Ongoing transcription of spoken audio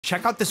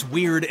check out this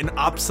weird and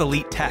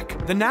obsolete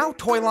tech. The Now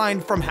toy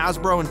line from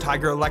Hasbro and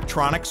Tiger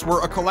Electronics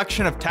were a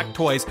collection of tech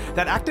toys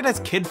that acted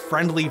as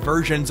kid-friendly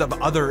versions of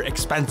other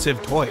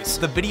expensive toys.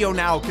 The Video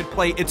Now could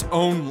play its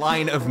own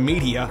line of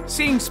media.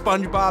 Seeing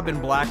SpongeBob in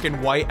black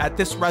and white at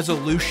this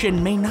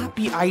resolution may not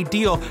be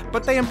ideal,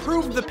 but they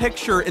improved the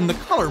picture in the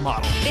color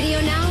model. Video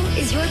Now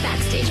is your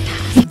backstage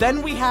pass.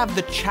 Then we have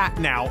the Chat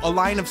Now, a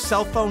line of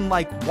cell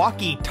phone-like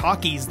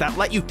walkie-talkies that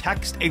let you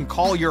text and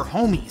call your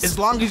homies, as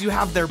long as you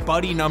have their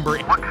buddy number.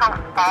 Look how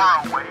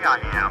far away I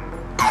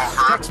am.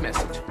 Text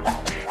message.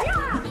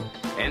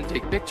 And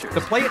take pictures.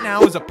 The Play It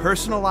Now is a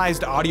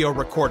personalized audio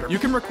recorder. You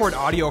can record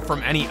audio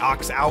from any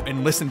aux out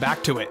and listen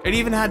back to it. It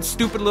even had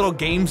stupid little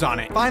games on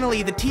it.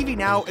 Finally, the TV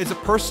Now is a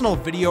personal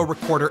video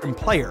recorder and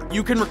player.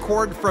 You can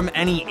record from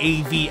any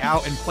AV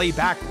out and play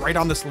back right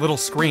on this little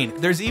screen.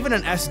 There's even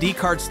an SD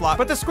card slot,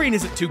 but the screen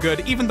isn't too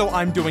good. Even though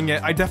I'm doing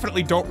it, I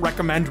definitely don't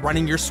recommend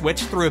running your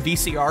Switch through a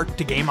VCR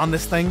to game on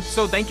this thing.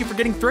 So thank you for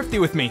getting thrifty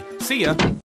with me. See ya.